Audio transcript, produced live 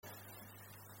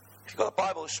If you've got a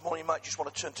Bible this morning, you might just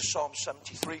want to turn to Psalm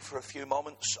 73 for a few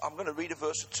moments. I'm going to read a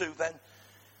verse or two, then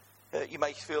you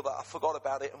may feel that I forgot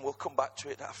about it, and we'll come back to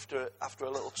it after a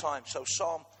little time. So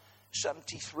Psalm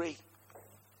 73.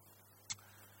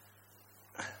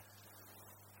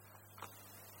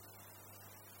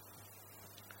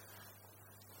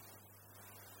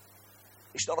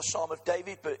 It's not a Psalm of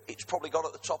David, but it's probably got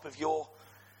at the top of your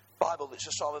Bible. It's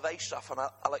a Psalm of Asaph, and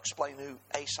I'll explain who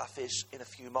Asaph is in a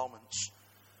few moments.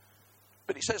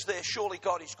 But it says there, surely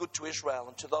God is good to Israel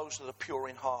and to those that are pure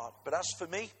in heart. But as for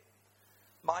me,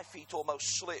 my feet almost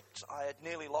slipped. I had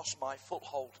nearly lost my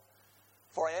foothold.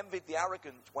 For I envied the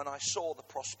arrogant when I saw the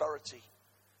prosperity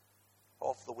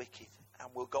of the wicked. And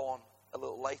we'll go on a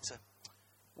little later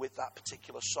with that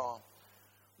particular psalm.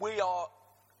 We are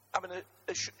having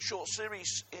a short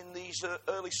series in these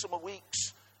early summer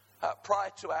weeks prior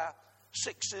to our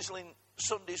 6 sizzling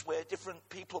Sundays, where different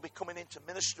people will be coming in to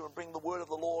minister and bring the word of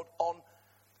the Lord on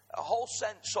a whole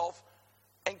sense of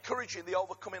encouraging the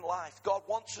overcoming life. God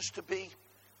wants us to be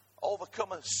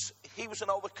overcomers. He was an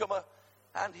overcomer,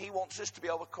 and He wants us to be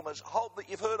overcomers. I hope that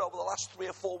you've heard over the last 3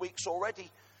 or 4 weeks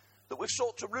already that we've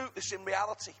sought to root this in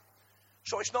reality.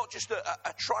 So it's not just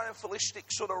a triumphalistic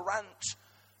sort of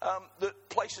rant that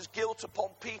places guilt upon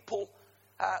people.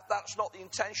 That's not the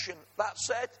intention. That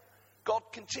said, God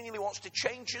continually wants to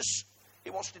change us. He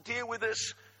wants to deal with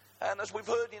us. And as we've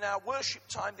heard in our worship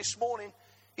time this morning,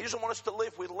 He doesn't want us to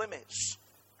live with limits.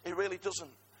 He really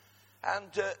doesn't. And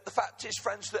the fact is,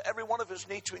 friends, that every one of us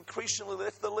need to increasingly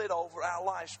lift the lid over our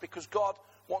lives, because God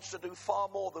wants to do far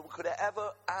more than we could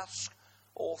ever ask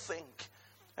or think.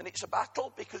 And it's a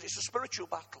battle because it's a spiritual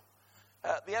battle.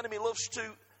 The enemy loves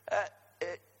to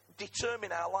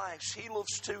determine our lives. He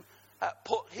loves to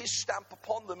put his stamp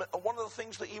upon them. And one of the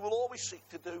things that he will always seek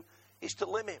to do is to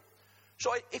limit.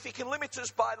 So if he can limit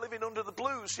us by living under the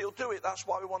blues, he'll do it. That's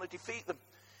why we want to defeat them.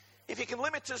 If he can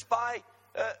limit us by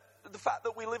the fact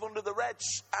that we live under the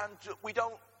reds and we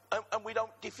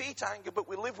don't defeat anger, but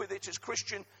we live with it, as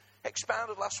Christian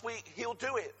expounded last week, he'll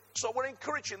do it. So we're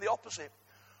encouraging the opposite.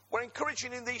 We're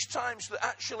encouraging in these times that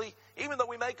actually, even though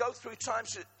we may go through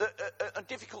times and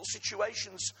difficult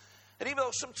situations, and even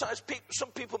though sometimes some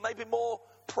people may be more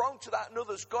prone to that than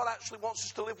others, God actually wants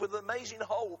us to live with amazing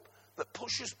hope that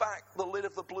pushes back the lid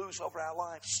of the blues over our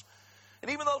lives. And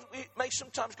even though we may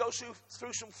sometimes go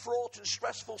through some fraught and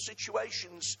stressful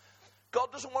situations,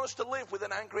 God doesn't want us to live with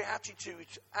an angry attitude,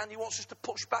 and He wants us to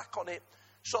push back on it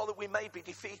so that we may be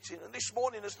defeated. And this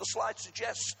morning, as the slide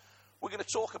suggests, we're going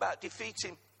to talk about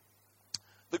defeating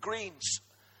the greens.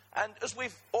 And as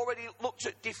we've already looked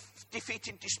at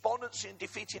defeating despondency and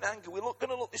defeating anger, we're going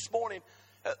to look this morning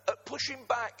at pushing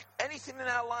back anything in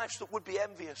our lives that would be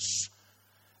envious.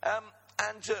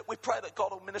 And we pray that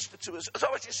God will minister to us. As I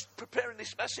was just preparing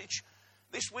this message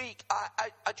this week,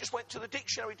 I just went to the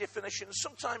dictionary definition. And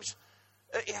sometimes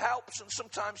it helps, and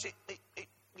sometimes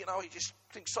you just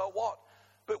think, so what?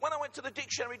 But when I went to the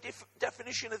dictionary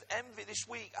definition of envy this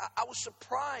week, I was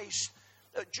surprised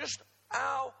at just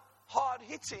how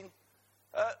hard-hitting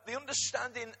the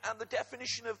understanding and the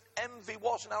definition of envy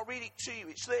was. And I'll read it to you.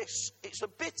 It's this. It's a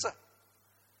bitter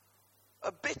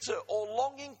or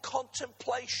longing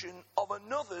contemplation of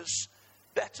another's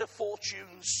better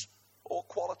fortunes or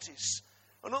qualities.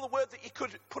 Another word that you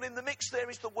could put in the mix there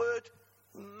is the word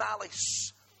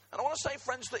malice. And I want to say,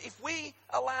 friends, that if we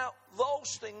allow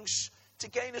those things to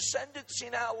gain ascendancy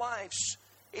in our lives,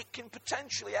 it can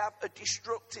potentially have a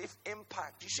destructive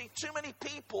impact. You see, too many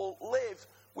people live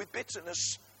with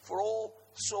bitterness for all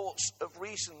sorts of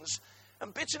reasons.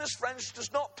 And bitterness, friends,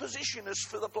 does not position us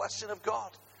for the blessing of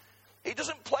God. It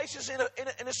doesn't place us in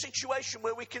a situation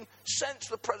where we can sense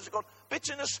the presence of God.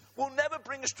 Bitterness will never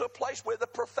bring us to a place where the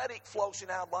prophetic flows in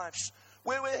our lives,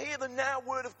 where we hear the now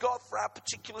word of God for our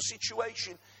particular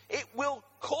situation. It will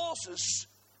cause us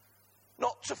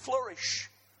not to flourish,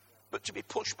 but to be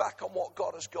pushed back on what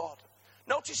God has got.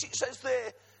 Notice it says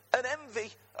there, an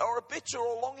envy or a bitter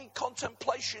or longing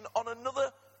contemplation on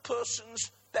another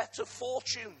person's better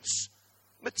fortunes.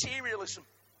 Materialism.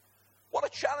 What a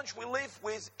challenge we live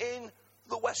with in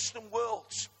the Western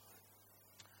world.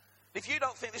 If you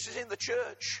don't think this is in the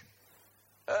church,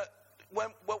 when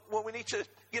we need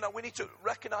to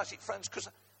recognize it, friends,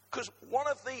 because one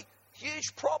of the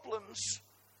huge problems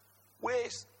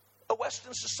with a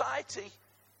Western society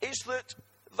is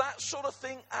that sort of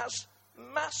thing has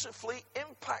massively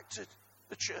impacted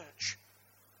the church.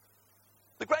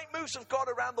 The great moves of God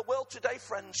around the world today,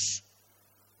 friends,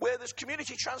 where there's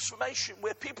community transformation,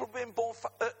 where people are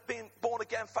being born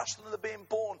again faster than they're being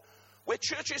born, where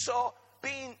churches are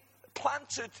being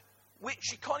planted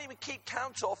which you can't even keep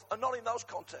count of, are not in those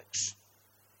contexts.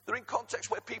 They're in contexts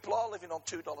where people are living on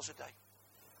 $2 a day.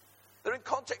 They're in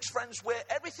contexts, friends, where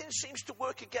everything seems to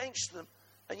work against them,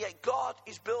 and yet God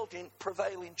is building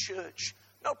prevailing church.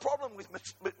 No problem with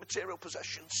material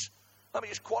possessions. Let me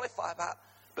just qualify that.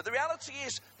 But the reality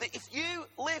is that if you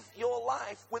live your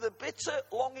life with a bitter,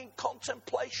 longing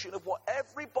contemplation of what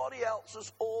everybody else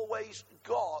has always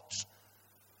got,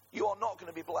 you are not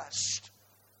going to be blessed.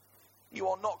 You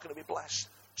are not going to be blessed.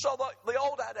 So the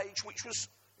old adage, which is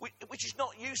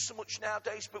not used so much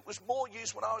nowadays, but was more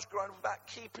used when I was growing up, about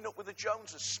keeping up with the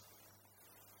Joneses.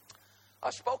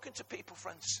 I've spoken to people,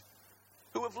 friends,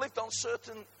 who have lived on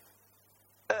certain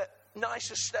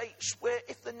nice estates where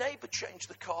if the neighbour changed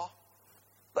the car,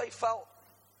 they felt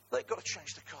they've got to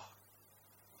change the car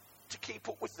to keep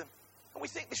up with them. And we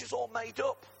think this is all made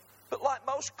up. But like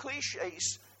most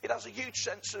cliches, it has a huge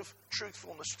sense of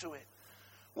truthfulness to it.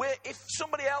 Where if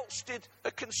somebody else did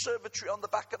a conservatory on the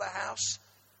back of the house,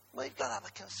 well, you've got to have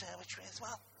a conservatory as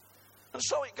well. And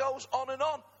so it goes on and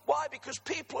on. Why? Because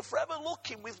people are forever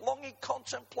looking with longing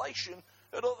contemplation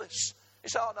at others.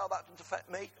 It's, oh no, that doesn't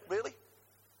affect me. Really?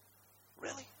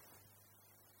 Really?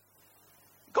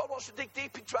 God wants to dig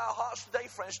deep into our hearts today,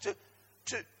 friends, to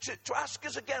ask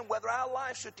us again whether our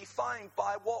lives are defined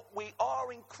by what we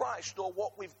are in Christ or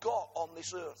what we've got on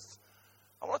this earth.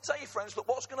 I want to tell you, friends, that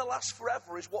what's going to last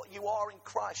forever is what you are in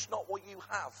Christ, not what you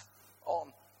have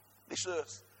on this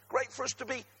earth. Great for us to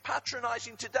be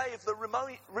patronising today of the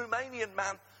Romanian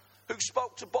man who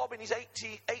spoke to Bob in his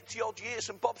 80-odd years,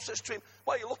 and Bob says to him,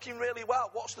 well, you're looking really well.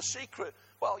 What's the secret?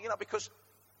 Well, because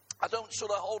I don't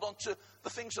sort of hold on to the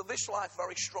things of this life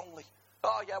very strongly.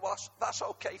 Oh, yeah, well, that's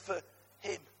okay for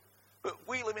him. But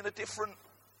we live in a different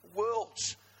world.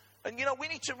 And, we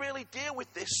need to really deal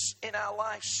with this in our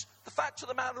lives. The fact of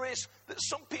the matter is that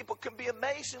some people can be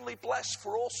amazingly blessed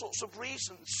for all sorts of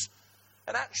reasons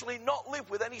and actually not live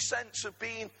with any sense of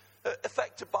being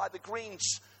affected by the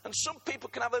greens. And some people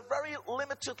can have a very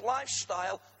limited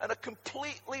lifestyle and are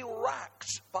completely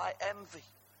racked by envy.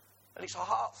 And it's a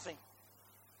heart thing.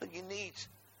 And you need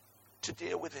to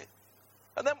deal with it.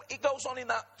 And then it goes on in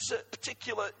that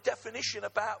particular definition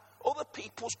about other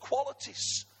people's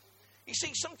qualities. You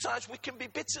see, sometimes we can be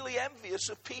bitterly envious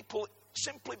of people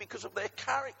simply because of their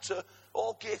character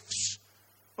or gifts.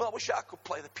 Well, I wish I could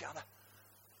play the piano.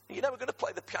 You're never going to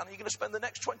play the piano. You're going to spend the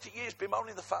next 20 years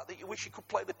bemoaning the fact that you wish you could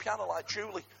play the piano like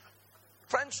Julie.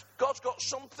 Friends, God's got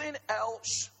something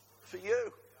else for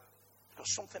you. He's got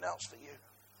something else for you.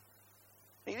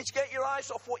 You need to get your eyes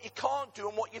off what you can't do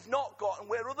and what you've not got and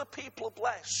where other people are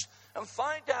blessed, and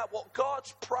find out what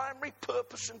God's primary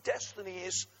purpose and destiny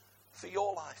is for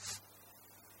your life.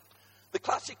 The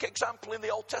classic example in the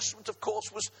Old Testament, of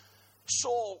course, was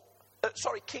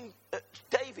King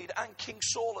David and King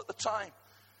Saul at the time.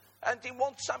 And in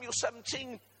 1 Samuel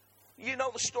 17, you know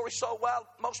the story so well.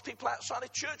 Most people outside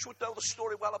of church would know the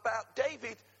story well about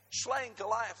David slaying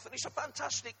Goliath. And it's a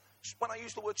fantastic, when I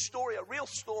use the word story, a real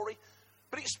story.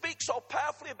 But it speaks so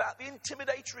powerfully about the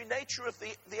intimidatory nature of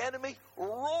the enemy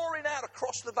roaring out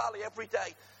across the valley every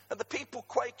day and the people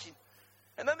quaking.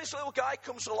 And then this little guy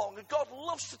comes along, and God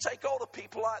loves to take hold of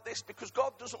people like this because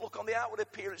God doesn't look on the outward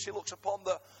appearance, he looks upon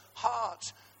the heart.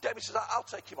 David says, I'll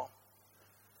take him on.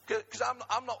 Because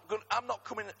I'm not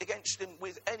coming against him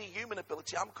with any human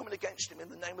ability. I'm coming against him in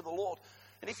the name of the Lord.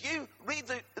 And if you read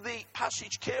the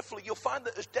passage carefully, you'll find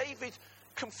that as David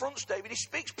confronts David, he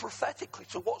speaks prophetically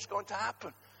to what's going to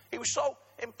happen. He was so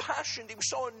impassioned, he was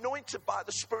so anointed by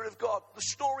the Spirit of God. The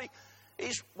story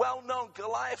is well known.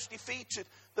 Goliath's defeated.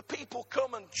 The people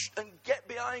come and get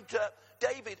behind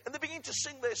David, and they begin to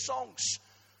sing their songs.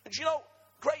 And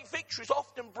great victories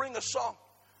often bring a song.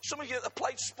 Some of you that have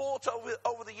played sport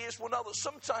over the years will know that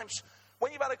sometimes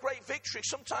when you've had a great victory,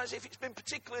 sometimes if it's been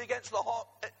particularly against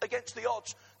the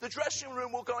odds, the dressing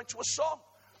room will go into a song.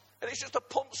 And it's just a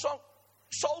pump song.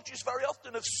 Soldiers very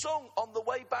often have sung on the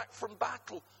way back from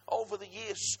battle over the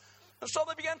years. And so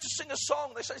they began to sing a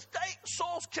song. They said,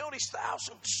 Saul's killed his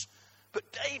thousands, but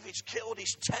David's killed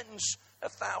his tens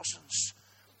of thousands.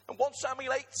 And 1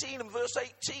 Samuel 18 and verse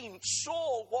 18,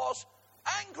 Saul was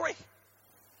angry.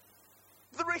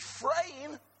 The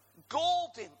refrain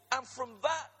galled him. And from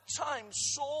that time,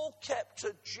 Saul kept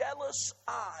a jealous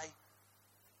eye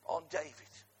on David.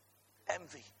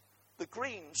 Envy. The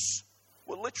greens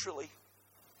were literally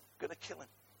going to kill him.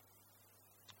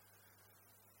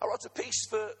 I wrote a piece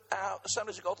for our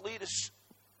Assemblies of God leaders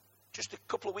just a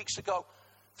couple of weeks ago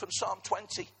from Psalm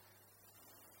 20.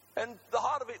 And the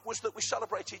heart of it was that we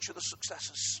celebrate each other's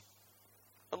successes.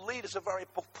 And leaders are very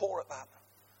poor at that.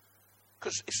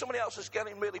 Because if somebody else is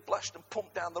getting really blessed and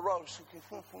pumped down the road, thinking,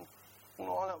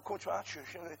 I don't come to our church,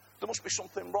 there must be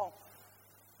something wrong.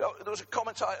 There was a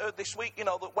comment I heard this week,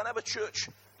 that whenever church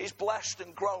is blessed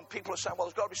and grown, people are saying, well,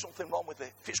 there's got to be something wrong with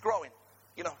it if it's growing,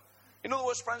 In other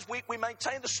words, friends, we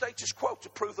maintain the status quo to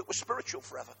prove that we're spiritual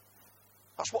forever.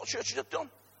 That's what churches have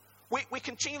done. We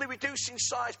continually reduce in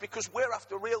size because we're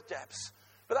after real depth.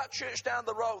 But that church down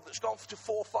the road that's gone to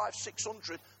 400, 500,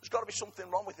 600, there's got to be something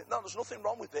wrong with it. No, there's nothing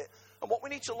wrong with it. And what we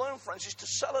need to learn, friends, is to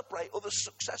celebrate other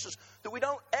successes. That we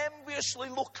don't enviously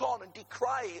look on and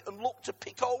decry it and look to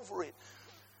pick over it.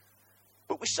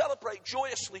 But we celebrate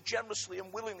joyously, generously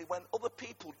and willingly when other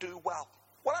people do well.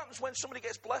 What happens when somebody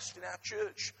gets blessed in our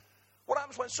church? What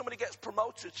happens when somebody gets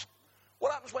promoted?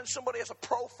 What happens when somebody has a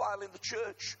profile in the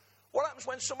church? What happens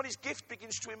when somebody's gift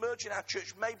begins to emerge in our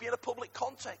church, maybe in a public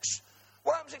context?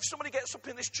 What happens if somebody gets up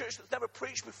in this church that's never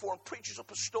preached before and preaches up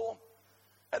a storm?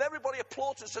 And everybody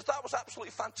applauds and says, that was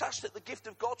absolutely fantastic, the gift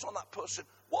of God's on that person.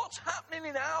 What's happening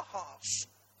in our hearts?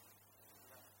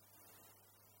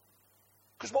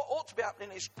 Because what ought to be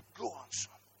happening is, go on,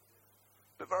 son.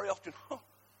 But very often,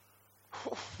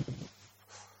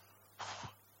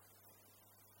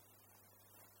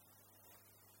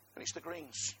 and it's the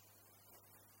greens.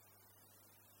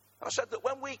 And I said that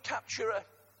when we capture a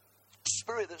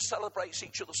spirit that celebrates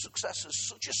each other's successes,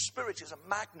 such a spirit is a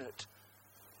magnet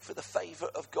for the favour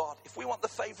of God. If we want the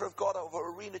favour of God over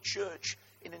Arena Church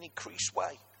in an increased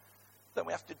way, then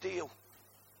we have to deal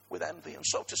with envy. And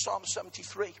so to Psalm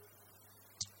 73,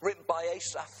 written by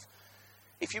Asaph.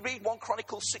 If you read 1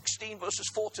 Chronicles 16 verses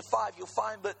 4 to 5, you'll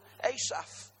find that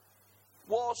Asaph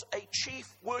was a chief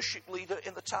worship leader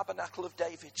in the tabernacle of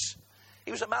David's.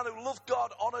 He was a man who loved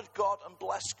God, honoured God and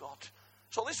blessed God.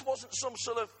 So this wasn't some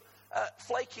sort of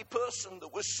flaky person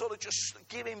that was sort of just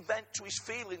giving vent to his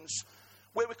feelings,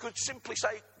 where we could simply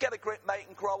say, get a grip, mate,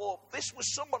 and grow up. This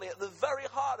was somebody at the very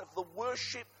heart of the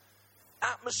worship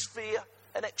atmosphere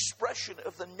and expression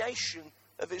of the nation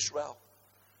of Israel.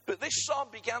 But this psalm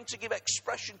began to give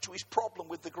expression to his problem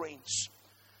with the greens.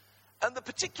 And the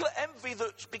particular envy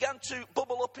that began to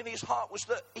bubble up in his heart was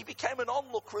that he became an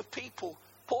onlooker of people.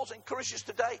 Paul's encouraged us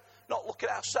today not look at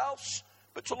ourselves,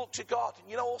 but to look to God.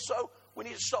 And also, we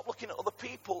need to stop looking at other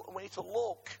people and we need to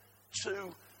look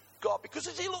to God. Because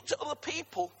as he looked at other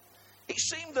people, it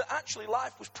seemed that actually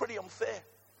life was pretty unfair.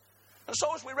 And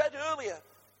so as we read earlier,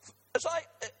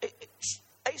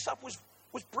 Asaph was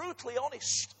brutally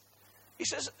honest. He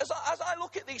says, as I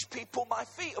look at these people, my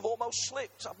feet have almost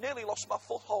slipped. I've nearly lost my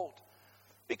foothold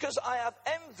because I have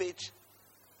envied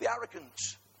the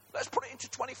arrogant. Let's put it into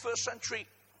 21st century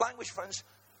language, friends.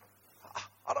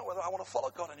 I don't know whether I want to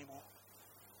follow God anymore.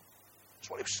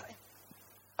 That's what he was saying.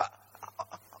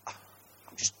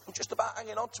 I'm just about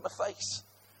hanging on to my faith.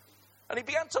 And he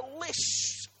began to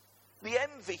list the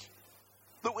envy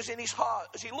that was in his heart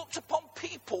as he looked upon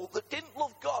people that didn't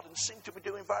love God and seemed to be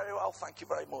doing very well. Thank you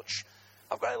very much.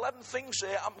 I've got 11 things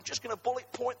here. I'm just going to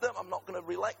bullet point them. I'm not going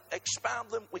to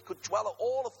expound them. We could dwell at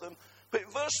all of them. But in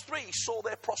verse 3, he saw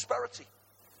their prosperity.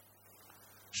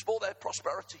 Saw their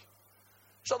prosperity.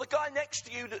 So the guy next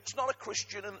to you that's not a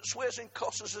Christian and that swears in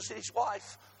cosses as his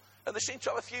wife, and they seem to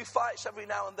have a few fights every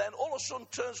now and then, all of a sudden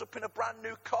turns up in a brand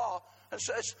new car and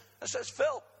says,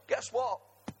 Phil, guess what?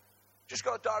 Just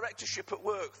got a directorship at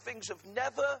work. Things have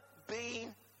never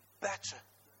been better.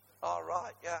 All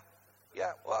right, yeah.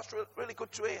 Yeah, well, that's really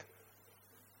good to hear.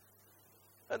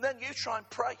 And then you try and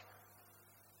pray.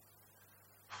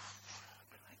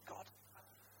 Thank God.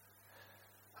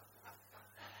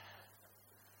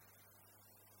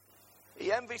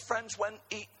 He envied friends when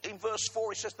in verse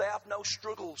 4 he says they have no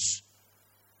struggles.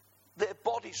 Their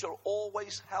bodies are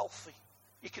always healthy.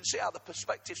 You can see how the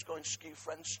perspective's going skew,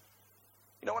 friends.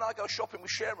 When I go shopping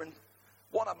with Sharon,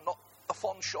 one, I'm not a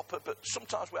fond shopper, but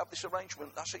sometimes we have this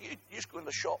arrangement. I say, you just go in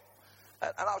the shop.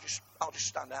 And I'll just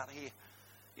stand down here,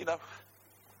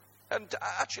 And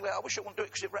actually, I wish I wouldn't do it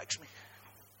because it wrecks me.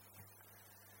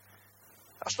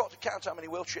 I start to count how many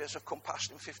wheelchairs have come past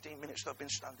in 15 minutes that I've been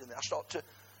standing there.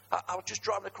 I was just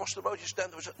driving across the road just then.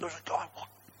 There was a guy. What?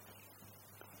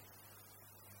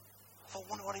 I thought, I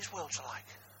wonder what his wheels are like.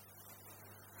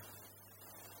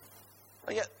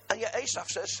 And yet Asaph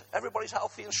says, everybody's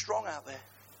healthy and strong out there.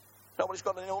 Nobody's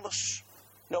got an illness.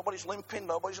 Nobody's limping.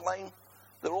 Nobody's lame.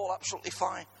 They're all absolutely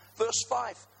fine. Verse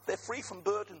 5, they're free from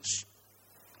burdens.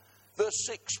 Verse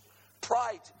 6,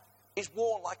 pride is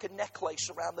worn like a necklace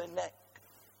around their neck.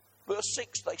 Verse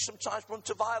 6, they sometimes run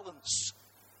to violence.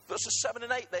 Verses 7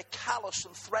 and 8, they're callous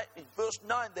and threatening. Verse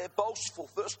 9, they're boastful.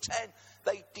 Verse 10,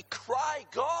 they decry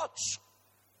God.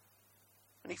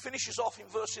 And he finishes off in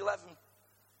verse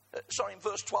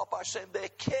 12 by saying they're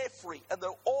carefree and they're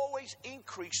always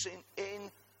increasing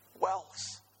in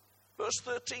wealth. Verse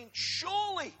 13,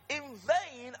 surely in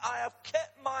vain I have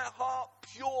kept my heart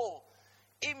pure.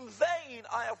 In vain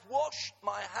I have washed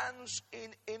my hands in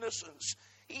innocence.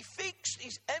 He fixed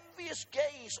his envious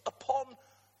gaze upon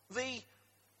the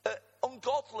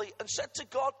ungodly and said to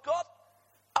God, God,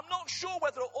 I'm not sure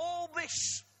whether all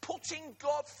this putting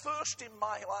God first in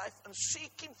my life and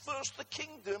seeking first the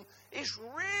kingdom is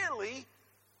really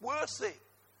worth it.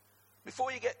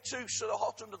 Before you get too sort of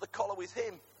hot under the collar with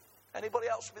him, anybody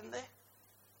else been there?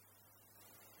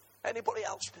 Anybody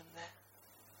else been there?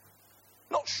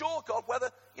 Not sure, God, whether,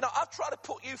 I've tried to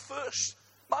put you first.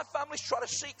 My family's trying to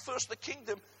seek first the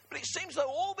kingdom. But it seems though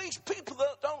all these people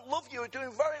that don't love you are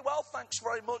doing very well, thanks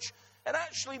very much. And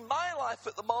actually my life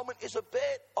at the moment is a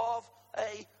bit of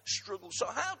a struggle. So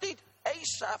how did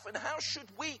Asaph and how should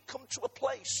we come to a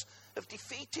place of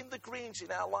defeating the greens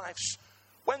in our lives?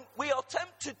 When we are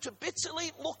tempted to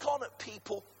bitterly look on at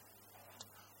people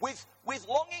with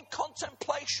longing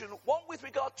contemplation, one with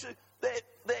regard to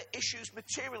their issues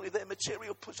materially, their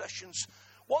material possessions,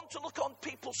 one to look on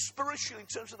people spiritually in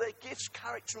terms of their gifts,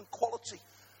 character and quality,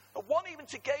 and one even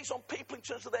to gaze on people in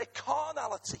terms of their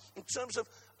carnality, in terms of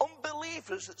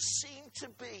unbelievers that seem to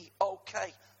be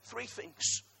okay. Three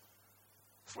things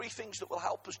that will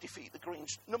help us defeat the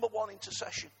greens. Number one,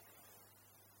 intercession.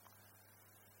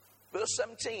 Verse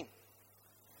 17,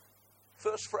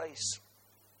 first phrase,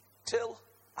 till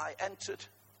I entered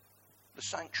the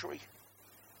sanctuary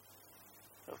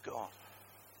of God.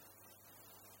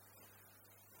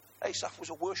 Asaph was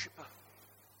a worshipper.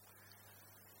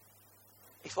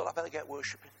 He thought, I better get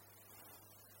worshipping.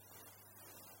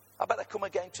 I better come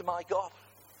again to my God.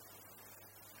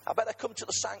 I better come to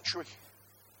the sanctuary.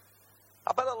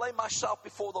 I better lay myself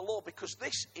before the Lord because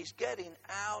this is getting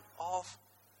out of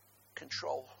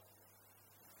control.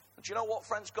 And do you know what,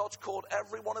 friends? God's called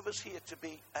every one of us here to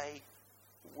be a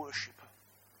worshipper.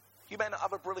 You may not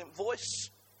have a brilliant voice,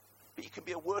 but you can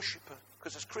be a worshipper.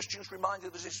 Because as Christians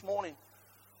reminded us this morning,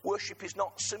 worship is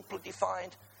not simply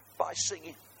defined by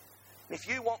singing. And if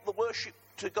you want the worship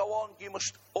to go on, you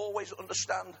must always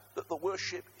understand that the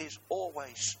worship is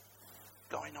always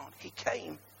going on. He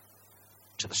came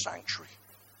to the sanctuary.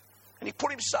 And he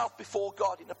put himself before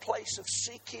God in a place of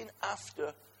seeking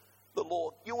after the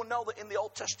Lord. You will know that in the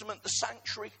Old Testament, the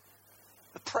sanctuary,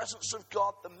 the presence of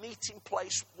God, the meeting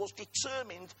place was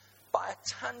determined by a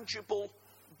tangible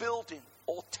building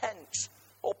or tent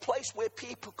or place where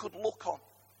people could look on.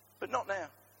 But not now.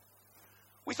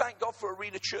 We thank God for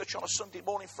Arena Church on a Sunday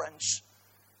morning, friends.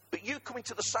 But you coming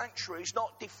to the sanctuary is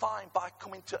not defined by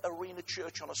coming to Arena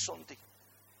Church on a Sunday.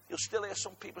 You'll still hear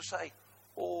some people say,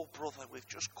 oh, brother, we've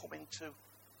just come into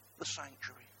the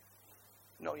sanctuary.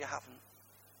 No, you haven't.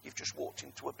 You've just walked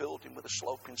into a building with a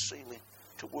sloping ceiling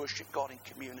to worship God in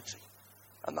community.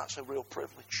 And that's a real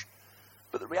privilege.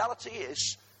 But the reality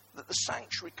is that the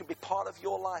sanctuary can be part of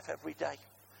your life every day.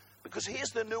 Because here's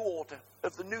the new order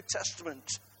of the New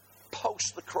Testament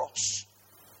post the cross.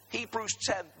 Hebrews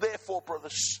 10, therefore,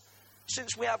 brothers,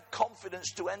 since we have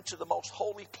confidence to enter the most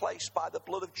holy place by the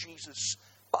blood of Jesus,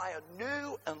 by a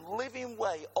new and living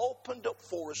way opened up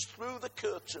for us through the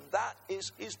curtain, that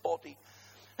is his body.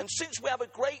 And since we have a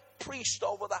great priest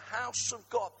over the house of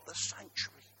God, the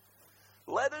sanctuary,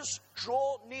 let us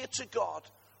draw near to God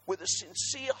with a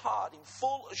sincere heart in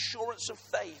full assurance of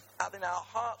faith, having our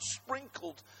hearts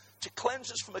sprinkled to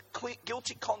cleanse us from a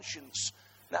guilty conscience,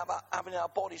 and having our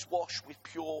bodies washed with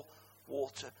pure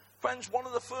water. Friends, one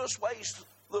of the first ways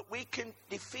that we can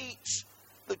defeat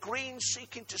the green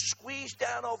seeking to squeeze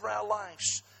down over our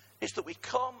lives is that we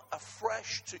come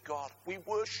afresh to God. We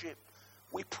worship,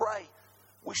 we pray,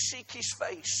 we seek his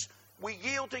face, we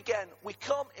yield again, we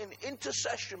come in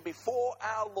intercession before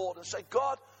our Lord and say,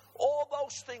 God, all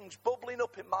those things bubbling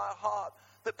up in my heart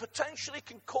that potentially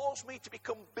can cause me to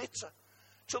become bitter,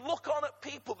 to look on at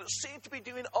people that seem to be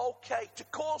doing okay, to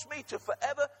cause me to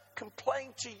forever complain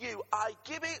to you, I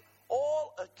give it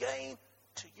all again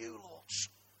to you, Lord.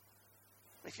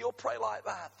 If you'll pray like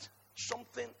that,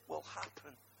 something will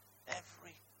happen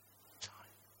every time.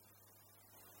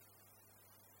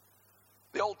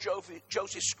 The old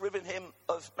Joseph Scriven hymn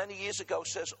of many years ago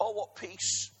says, oh, what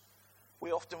peace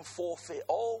we often forfeit.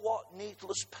 Oh, what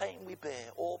needless pain we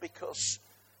bear. All because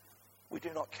we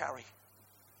do not carry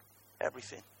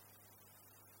everything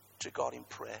to God in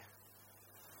prayer.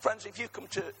 Friends, if you come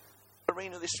to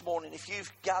Arena this morning, if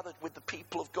you've gathered with the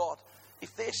people of God,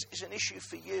 if this is an issue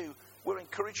for you, we're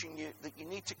encouraging you that you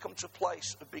need to come to a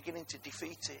place of beginning to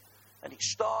defeat it. And it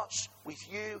starts with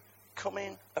you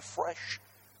coming afresh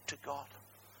to God.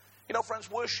 You know, friends,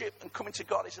 worship and coming to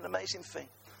God is an amazing thing.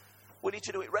 We need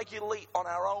to do it regularly on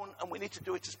our own, and we need to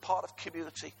do it as part of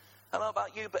community. I don't know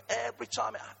about you, but every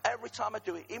time I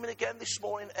do it, even again this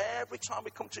morning, every time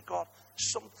we come to God,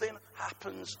 something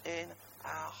happens in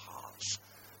our hearts.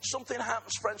 Something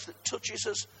happens, friends, that touches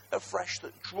us afresh,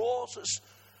 that draws us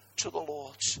to the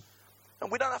Lord.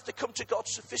 And we don't have to come to God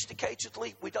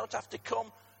sophisticatedly. We don't have to come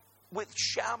with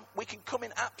sham. We can come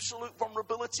in absolute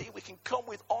vulnerability. We can come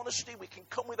with honesty. We can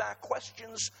come with our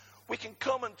questions. We can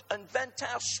come and vent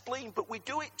our spleen, but we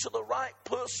do it to the right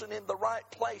person in the right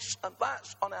place, and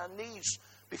that's on our knees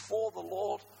before the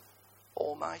Lord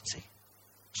Almighty.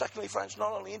 Secondly, friends,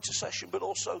 not only intercession, but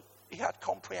also he had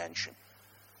comprehension.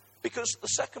 Because the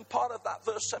second part of that,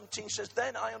 verse 17 says,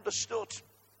 then I understood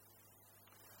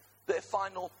their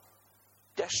final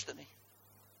destiny.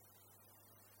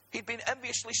 He'd been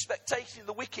enviously spectating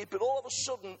the wicked, but all of a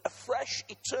sudden, a fresh,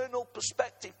 eternal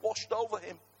perspective washed over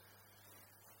him.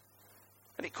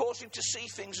 And it caused him to see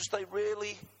things as they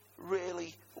really,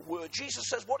 really were. Jesus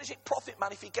says, what does it profit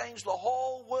man if he gains the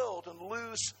whole world and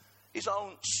lose his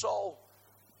own soul?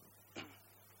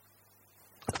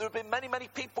 There have been many, many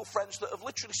people, friends, that have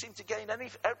literally seemed to gain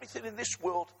everything in this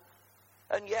world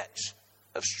and yet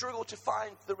have struggled to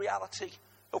find the reality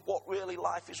of what really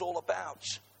life is all about.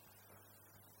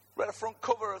 Read a front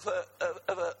cover of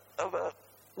a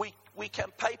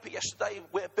weekend paper yesterday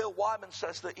where Bill Wyman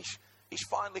says that he's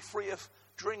finally free of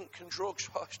drink and drugs.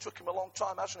 Oh, it's took him a long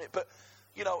time, hasn't it? But,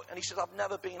 you know, and he says, I've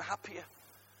never been happier.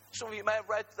 Some of you may have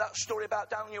read that story about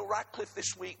Daniel Radcliffe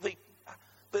this week,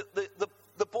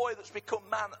 the boy that's become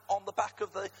man on the back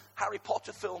of the Harry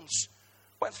Potter films.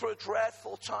 Went through a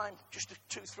dreadful time just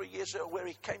 2-3 years ago where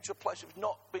he came to a place of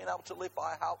not being able to live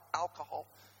by alcohol.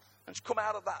 And to come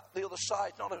out of that the other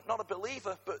side, not a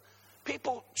believer, but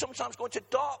people sometimes go into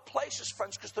dark places,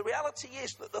 friends, because the reality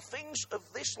is that the things of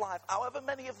this life, however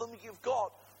many of them you've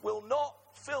got, will not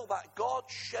fill that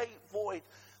God-shaped void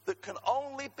that can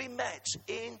only be met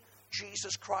in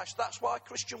Jesus Christ. That's why,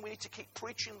 Christian, we need to keep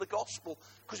preaching the gospel,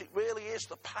 because it really is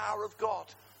the power of God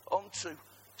unto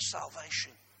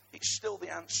salvation. It's still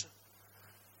the answer.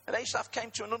 And Asaph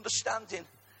came to an understanding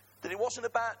that it wasn't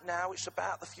about now, it's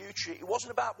about the future. It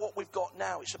wasn't about what we've got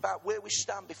now, it's about where we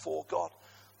stand before God.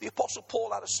 The Apostle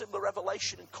Paul had a similar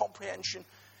revelation and comprehension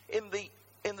in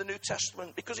the New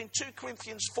Testament, because in 2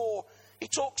 Corinthians 4, he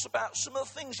talks about some of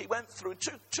the things he went through. In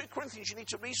 2 Corinthians, you need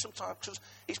to read sometimes, because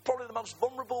it's probably the most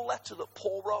vulnerable letter that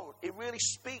Paul wrote. It really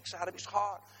speaks out of his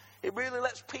heart. It really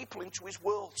lets people into his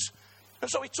worlds.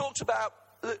 And so he talks about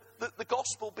the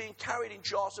gospel being carried in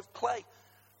jars of clay.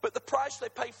 But the price they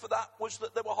paid for that was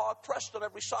that they were hard-pressed on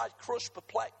every side, crushed,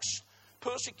 perplexed,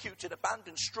 persecuted,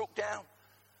 abandoned, struck down.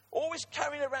 Always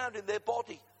carrying around in their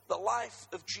body the life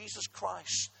of Jesus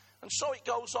Christ. And so it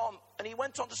goes on, and he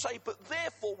went on to say, but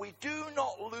therefore we do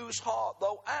not lose heart,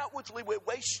 though outwardly we're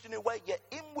wasting away, yet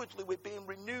inwardly we're being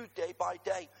renewed day by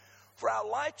day. For our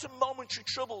light and momentary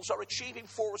troubles are achieving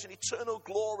for us an eternal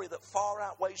glory that far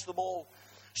outweighs them all.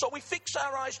 So we fix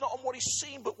our eyes not on what is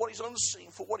seen, but what is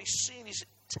unseen. For what is seen is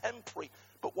temporary,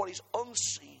 but what is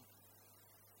unseen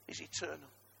is eternal.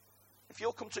 If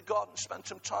you'll come to God and spend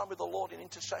some time with the Lord in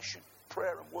intercession,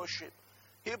 prayer and worship,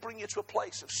 he'll bring you to a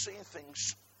place of seeing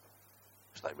things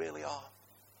as they really are.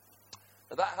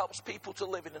 And that helps people to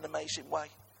live in an amazing way.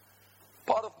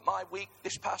 Part of my week,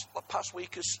 this past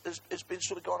week, has been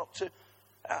sort of going up to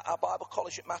our Bible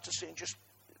college at Mattersey and just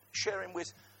sharing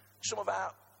with some of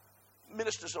our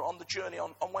ministers are on the journey.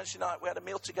 On Wednesday night we had a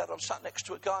meal together. I'm sat next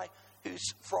to a guy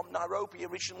who's from Nairobi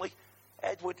originally,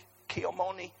 Edward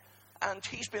Kiomoni, and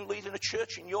he's been leading a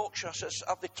church in Yorkshire. I says,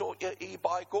 have they taught you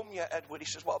Ibai Gum yet, Edward? He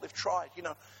says, well, they've tried. You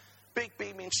know, big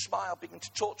beaming smile, begin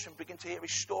to talk to him, begin to hear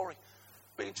his story,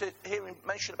 begin to hear him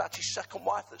mention about his second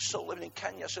wife that's still living in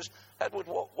Kenya. I says, Edward,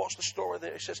 what's the story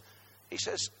there? He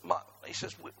says,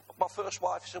 my first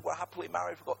wife, he said, we're happily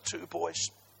married, we've got 2 boys.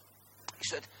 He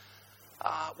said,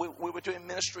 we were doing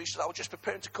ministry. He said, I was just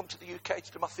preparing to come to the UK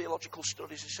to do my theological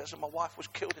studies. He says, and my wife was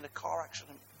killed in a car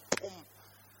accident. Boom.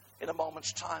 In a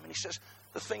moment's time. And he says,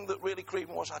 the thing that really grieved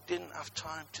me was I didn't have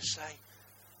time to say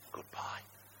goodbye.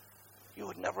 You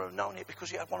would never have known it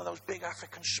because he had one of those big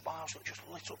African smiles that just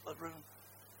lit up the room.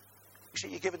 You see,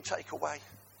 you give and take away.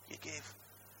 You give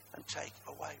and take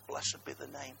away. Blessed be the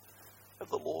name of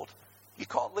the Lord. You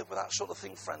can't live with that sort of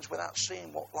thing, friends, without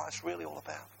seeing what life's really all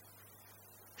about.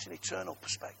 It's an eternal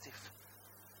perspective.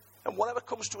 And whatever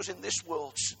comes to us in this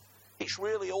world, it's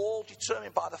really all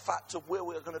determined by the fact of where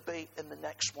we're going to be in the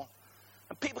next one.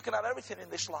 And people can have everything in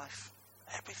this life.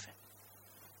 Everything.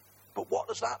 But what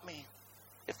does that mean?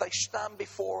 If they stand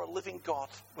before a living God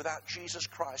without Jesus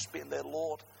Christ being their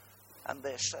Lord and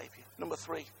their Savior. Number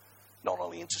 3, not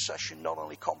only intercession, not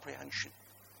only comprehension,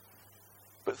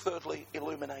 but thirdly,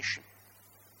 illumination.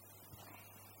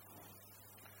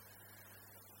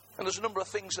 And there's a number of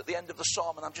things at the end of the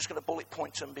psalm, and I'm just going to bullet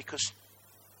point them because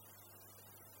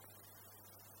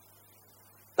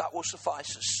that will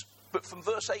suffice us. But from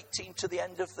verse 18 to the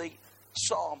end of the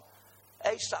psalm,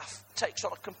 Asaph takes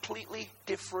on a completely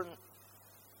different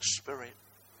spirit.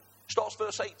 Starts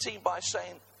verse 18 by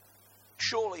saying,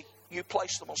 surely you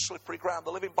place them on slippery ground.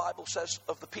 The Living Bible says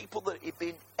of the people that he'd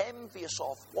been envious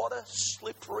of, what a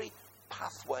slippery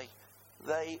pathway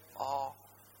they are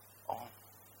on.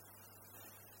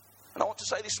 And I want to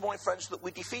say this morning, friends, that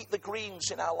we defeat the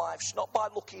greens in our lives not by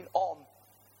looking on,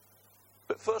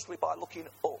 but firstly by looking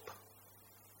up.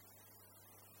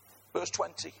 Verse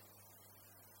 20.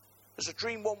 There's a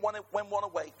dream when one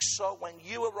awakes, so when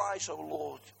you arise, O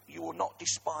Lord, you will not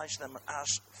despise them as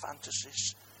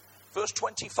fantasies. Verse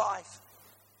 25.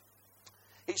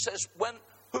 It says,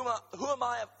 who am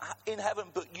I in heaven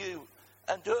but you?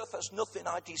 And earth has nothing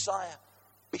I desire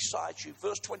besides you.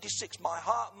 Verse 26, my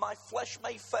heart and my flesh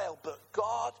may fail, but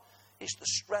God is the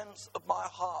strength of my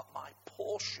heart, my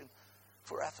portion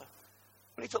forever.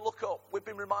 We need to look up. We've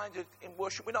been reminded in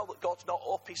worship, we know that God's not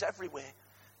up, he's everywhere.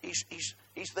 He's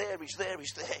there, he's there,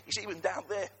 he's there. He's even down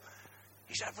there.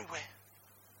 He's everywhere.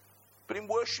 But in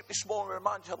worship this morning, we're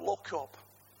reminded to look up.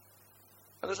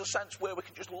 And there's a sense where we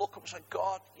can just look up and say,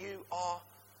 God, you are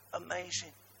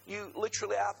amazing. You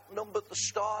literally have numbered the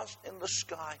stars in the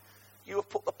sky. You have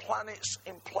put the planets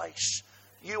in place.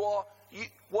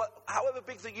 However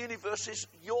big the universe is,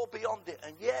 you're beyond it.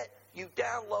 And yet, you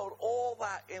download all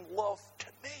that in love to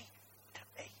me.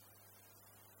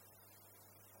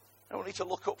 And we need to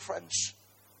look up, friends,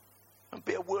 and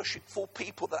be a worshipful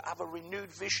people that have a renewed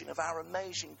vision of how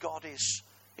amazing God is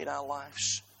in our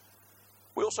lives.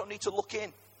 We also need to look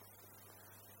in.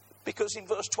 Because in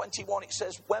verse 21 it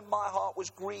says, when my heart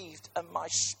was grieved and my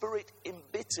spirit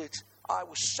embittered, I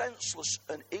was senseless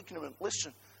and ignorant.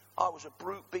 Listen, I was a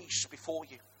brute beast before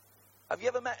you. Have you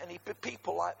ever met any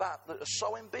people like that are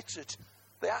so embittered,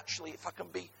 they actually, if I can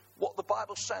be what the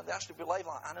Bible's saying, they actually behave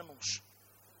like animals.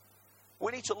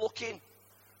 We need to look in.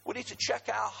 We need to check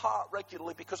our heart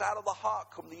regularly, because out of the heart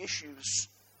come the issues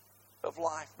of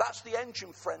life. That's the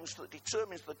engine, friends, that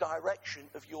determines the direction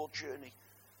of your journey.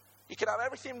 You can have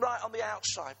everything right on the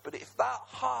outside, but if that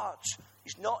heart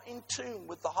is not in tune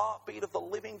with the heartbeat of the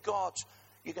living God,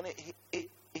 you're going to hit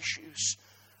issues.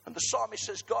 And the psalmist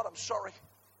says, God, I'm sorry.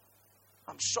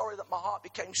 I'm sorry that my heart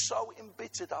became so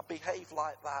embittered I behaved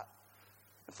like that.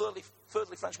 And thirdly,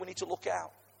 friends, we need to look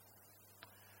out.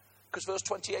 Because verse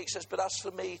 28 says, but as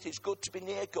for me, it is good to be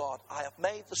near God. I have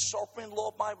made the sovereign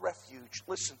Lord my refuge.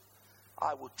 Listen,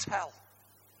 I will tell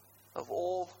of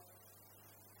all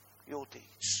your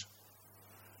deeds.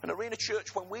 And Arena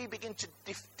Church, when we begin to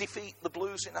defeat the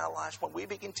blues in our lives, when we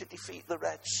begin to defeat the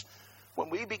reds, when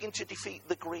we begin to defeat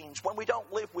the greens, when we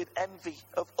don't live with envy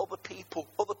of other people,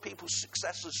 other people's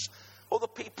successes, other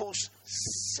people's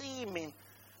seeming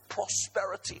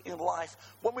prosperity in life,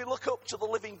 when we look up to the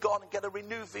living God and get a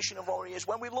renewed vision of who he is,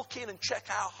 when we look in and check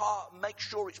our heart and make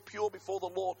sure it's pure before the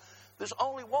Lord, there's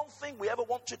only one thing we ever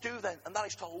want to do then, and that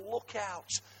is to look out.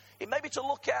 It may be to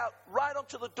look out right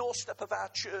onto the doorstep of our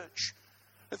church,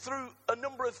 and through a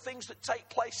number of things that take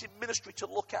place in ministry to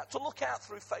look out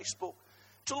through Facebook,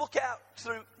 to look out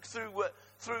through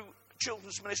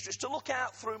children's ministries, to look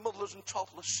out through mothers and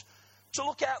toddlers, to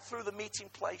look out through the meeting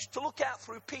place, to look out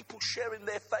through people sharing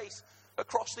their faith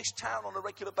across this town on a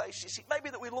regular basis. It may be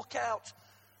that we look out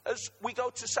as we go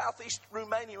to southeast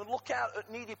Romania and look out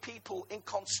at needy people in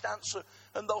Constanța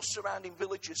and those surrounding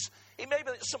villages. It may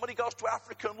be that somebody goes to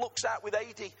Africa and looks out with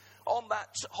AD on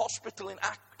that hospital in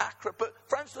Accra. But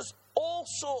friends, there's all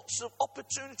sorts of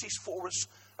opportunities for us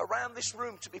around this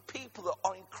room to be people that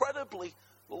are incredibly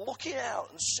looking out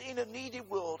and seeing a needy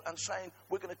world and saying,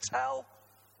 we're going to tell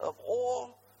of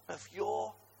all of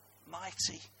your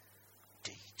mighty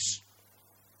deeds.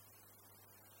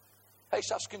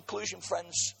 Asaph's conclusion,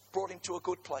 friends, brought him to a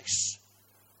good place.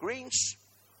 Greens,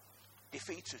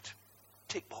 defeated.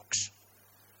 Tick box.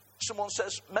 Someone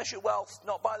says, measure wealth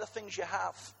not by the things you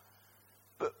have,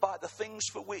 but by the things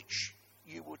for which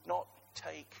you would not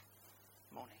take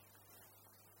money.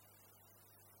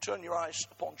 Turn your eyes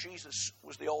upon Jesus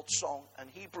was the old song, and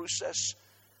Hebrews says,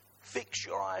 fix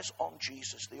your eyes on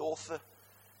Jesus, the author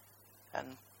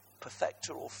and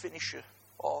perfecter or finisher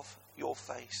of your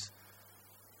faith.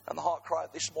 And the heart cry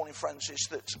this morning, friends, is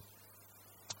that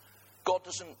God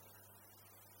doesn't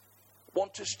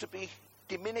want us to be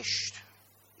diminished.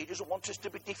 He doesn't want us to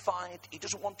be defied. He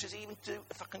doesn't want us even to,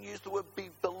 if I can use the word, be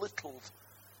belittled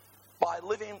by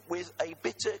living with a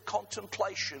bitter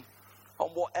contemplation on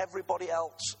what everybody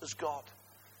else has got.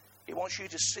 He wants you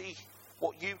to see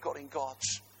what you've got in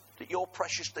God's that you're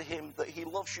precious to him, that he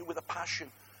loves you with a passion.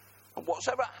 And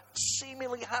whatever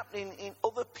seemingly happening in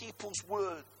other people's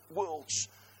worlds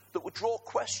that would draw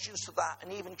questions to that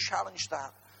and even challenge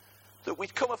that, that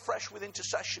we'd come afresh with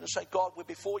intercession and say, God, we're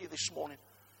before you this morning.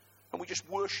 And we just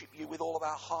worship you with all of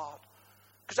our heart.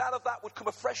 Because out of that would come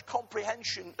a fresh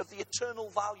comprehension of the eternal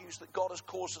values that God has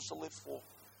caused us to live for.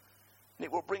 And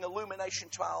it will bring illumination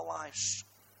to our lives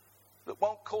that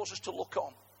won't cause us to look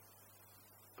on,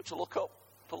 but to look up,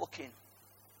 to look in,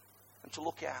 and to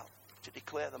look out, to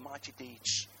declare the mighty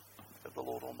deeds of the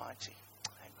Lord Almighty.